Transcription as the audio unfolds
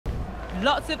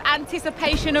Lots of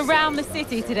anticipation around the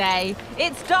city today.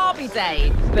 It's Derby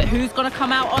Day, but who's going to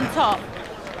come out on top?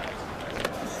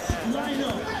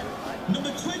 Lineup.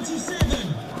 Number 27,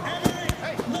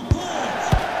 Emerick Laporte.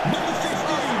 Number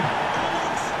 15,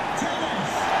 Alex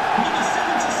Telles. Number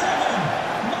 77,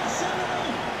 Marcelo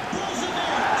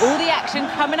Brozovic. All the action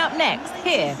coming up next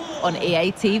here on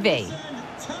EA TV.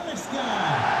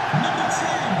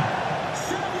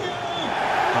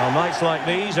 Well, nights like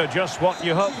these are just what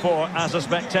you hope for as a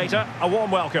spectator. A warm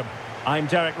welcome. I'm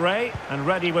Derek Ray, and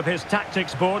ready with his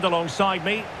tactics board alongside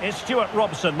me is Stuart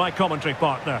Robson, my commentary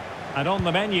partner. And on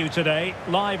the menu today,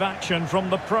 live action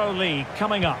from the Pro League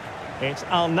coming up. It's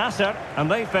Al-Nassr, and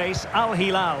they face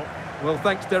Al-Hilal. Well,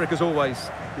 thanks, Derek, as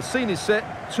always. The scene is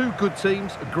set, two good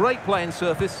teams, a great playing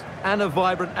surface, and a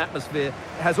vibrant atmosphere.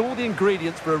 It has all the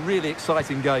ingredients for a really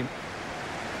exciting game.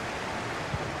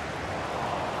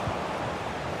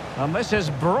 And this is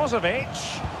Brozovic.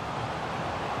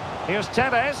 Here's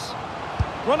Tevez.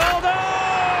 Ronaldo!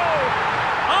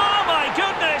 Oh, my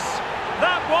goodness!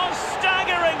 That was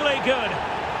staggeringly good.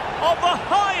 Of the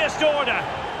highest order.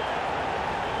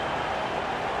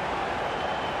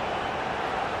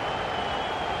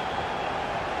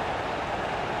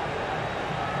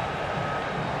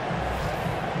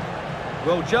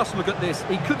 Well, just look at this.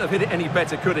 He couldn't have hit it any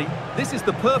better, could he? This is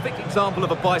the perfect example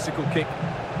of a bicycle kick.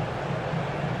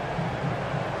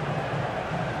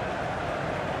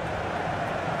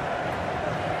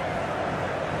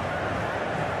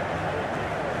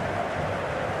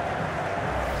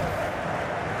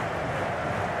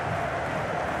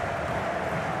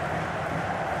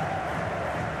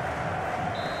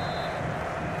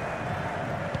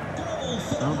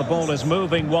 Well, the ball is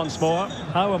moving once more.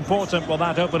 How important will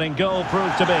that opening goal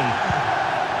prove to be?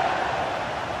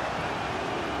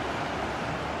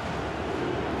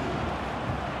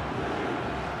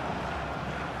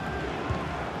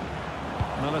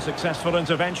 Well, a successful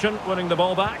intervention, winning the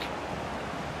ball back.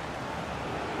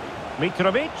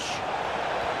 Mitrovic.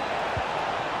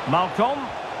 Malcolm.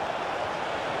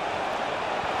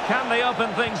 Can they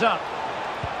open things up?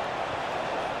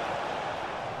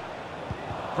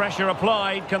 Pressure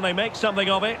applied, can they make something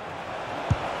of it?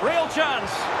 Real chance,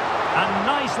 and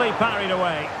nicely parried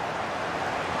away.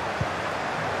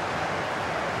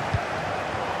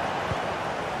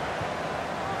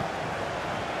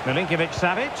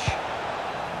 Milinkovic-Savic.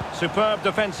 Superb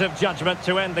defensive judgment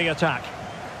to end the attack.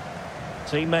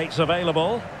 Teammates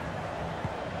available.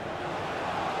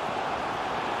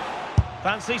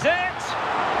 Fancies it.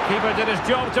 Keeper did his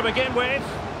job to begin with.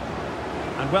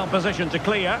 And well positioned to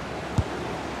clear.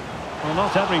 Well,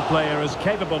 not every player is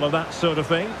capable of that sort of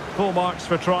thing. Full marks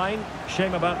for trying.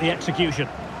 Shame about the execution.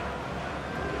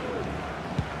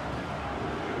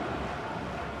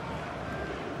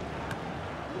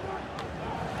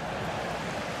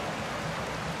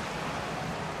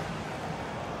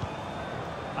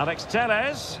 Alex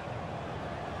Telles.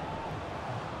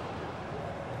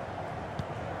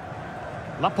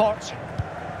 Laporte.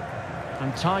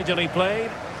 And tidily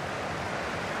played.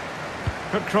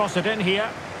 Could cross it in here.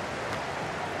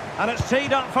 And it's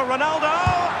teed up for Ronaldo.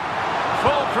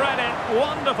 Full credit.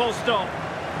 Wonderful stop.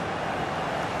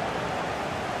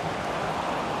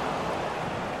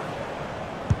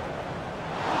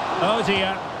 Oh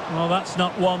dear. Well, that's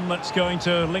not one that's going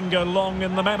to linger long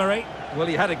in the memory. Well,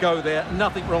 he had a go there.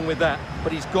 Nothing wrong with that.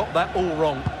 But he's got that all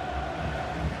wrong.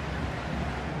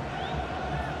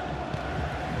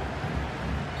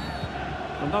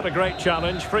 Well, not a great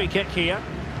challenge. Free kick here.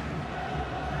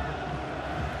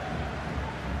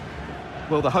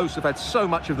 Well, the hosts have had so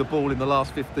much of the ball in the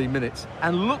last 15 minutes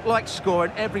and look like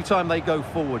scoring every time they go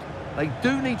forward. They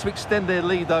do need to extend their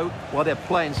lead, though, while they're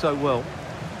playing so well.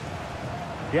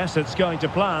 Yes, it's going to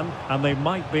plan, and they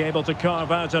might be able to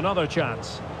carve out another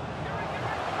chance.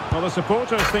 Well, the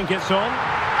supporters think it's on.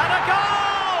 And a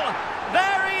goal!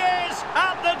 There he is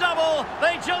at the double.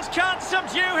 They just can't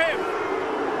subdue him.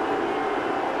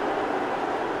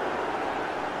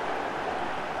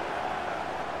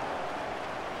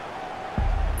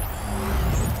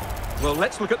 Well,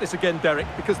 let's look at this again, Derek,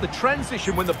 because the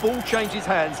transition when the ball changes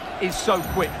hands is so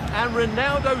quick. And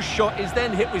Ronaldo's shot is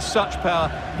then hit with such power.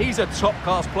 He's a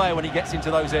top-class player when he gets into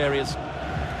those areas.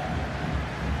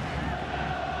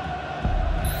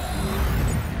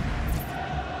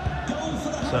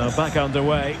 So back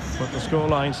underway, but the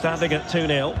scoreline standing at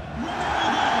 2-0.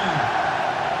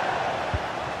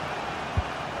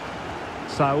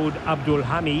 Saud Abdul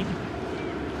Hamid.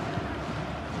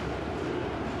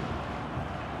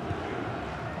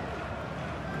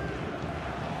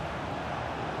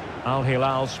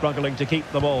 Al-Hilal struggling to keep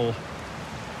the ball.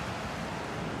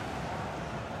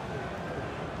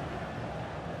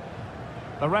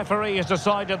 The referee has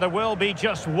decided there will be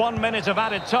just 1 minute of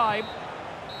added time.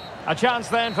 A chance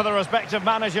then for the respective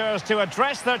managers to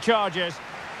address their charges.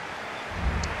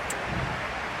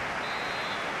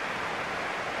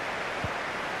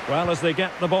 Well, as they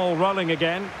get the ball rolling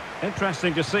again,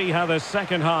 interesting to see how this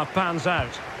second half pans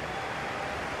out.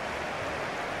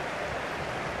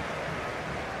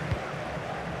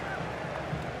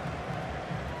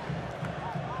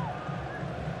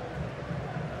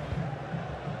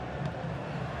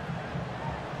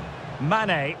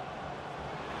 Mane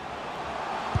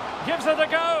gives it a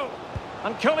go,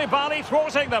 and Koulibaly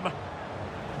thwarting them.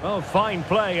 Oh, fine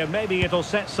play, and maybe it'll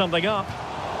set something up.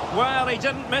 Well, he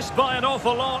didn't miss by an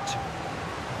awful lot.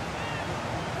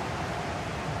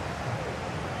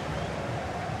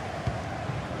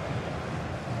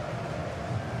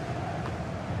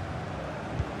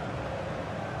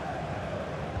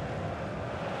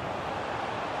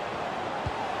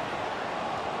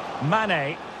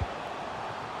 Mane.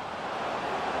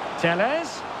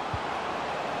 Telles.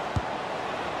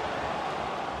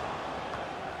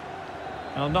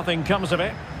 Well, nothing comes of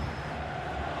it.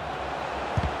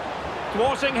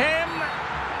 Thwarting him.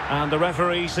 And the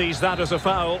referee sees that as a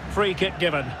foul. Free kick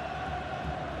given.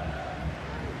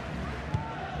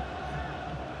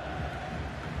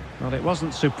 Well, it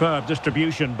wasn't superb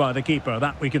distribution by the keeper,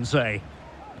 that we can say.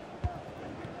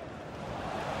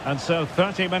 And so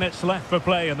 30 minutes left for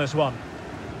play in this one.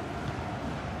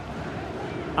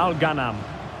 Al-Ghanam.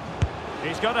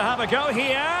 He's got to have a go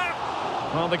here.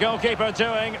 Well, the goalkeeper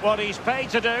doing what he's paid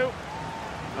to do.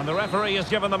 And the referee has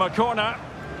given them a corner.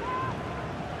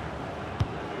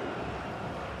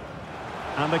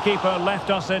 And the keeper left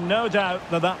us in no doubt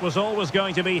that that was always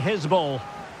going to be his ball.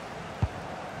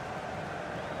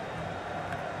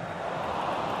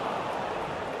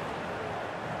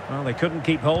 Well, they couldn't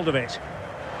keep hold of it.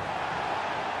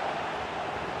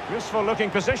 Useful looking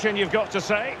position, you've got to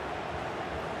say.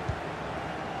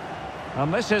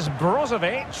 And this is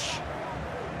Brozovic.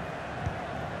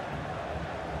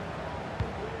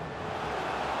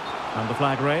 And the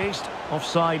flag raised.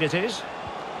 Offside it is.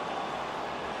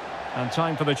 And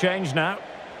time for the change now.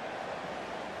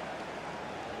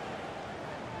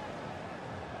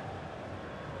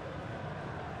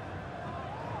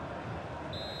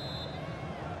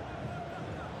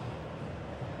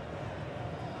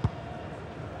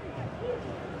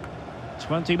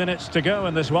 Twenty minutes to go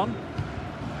in this one.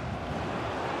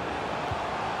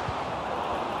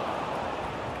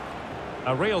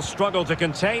 A real struggle to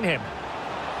contain him.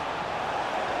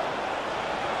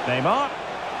 Neymar.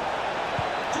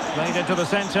 Played into the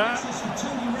centre.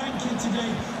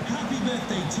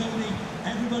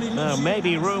 Now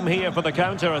maybe room here for the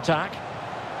counter-attack.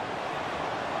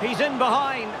 He's in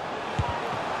behind.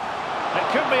 It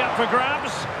could be up for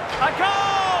grabs. A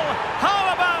goal!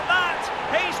 How about that?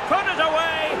 He's put it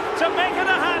away to make it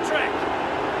a hat-trick.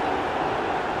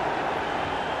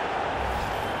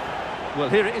 Well,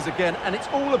 here it is again, and it's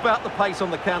all about the pace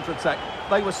on the counter-attack.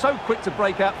 They were so quick to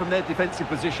break out from their defensive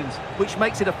positions, which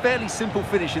makes it a fairly simple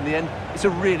finish in the end. It's a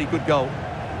really good goal.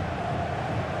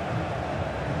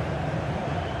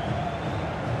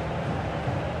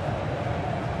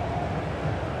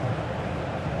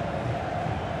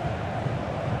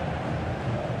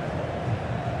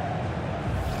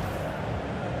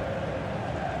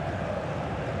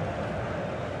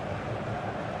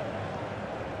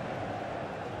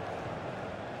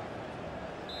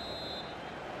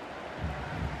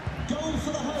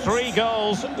 Three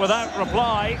goals without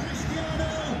reply.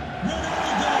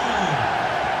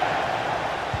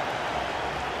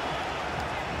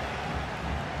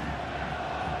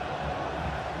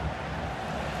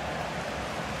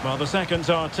 Well, the seconds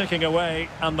are ticking away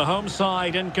and the home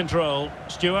side in control.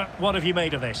 Stuart, what have you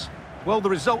made of this? Well, the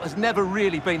result has never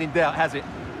really been in doubt, has it?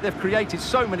 They've created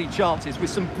so many chances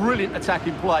with some brilliant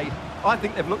attacking play. I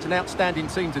think they've looked an outstanding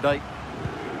team today.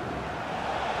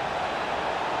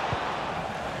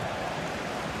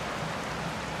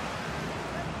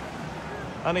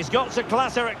 And he's got to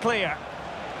clatter it clear.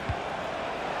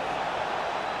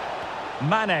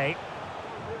 Mane.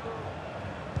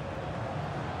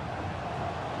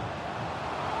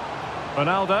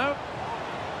 Ronaldo.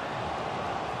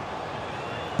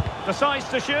 Decides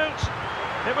to shoot.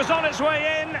 It was on its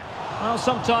way in. Well,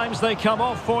 sometimes they come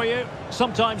off for you,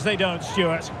 sometimes they don't,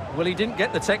 Stuart. Well, he didn't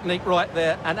get the technique right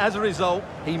there, and as a result,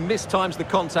 he mistimes the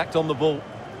contact on the ball.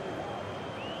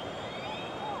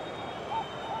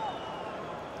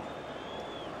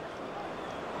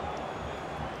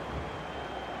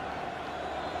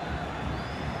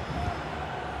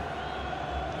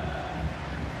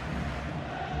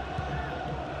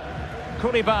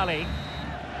 Koulibaly.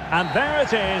 And there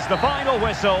it is, the final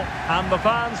whistle, and the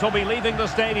fans will be leaving the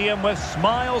stadium with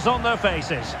smiles on their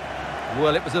faces.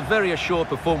 Well, it was a very assured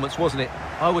performance, wasn't it?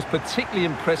 I was particularly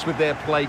impressed with their play,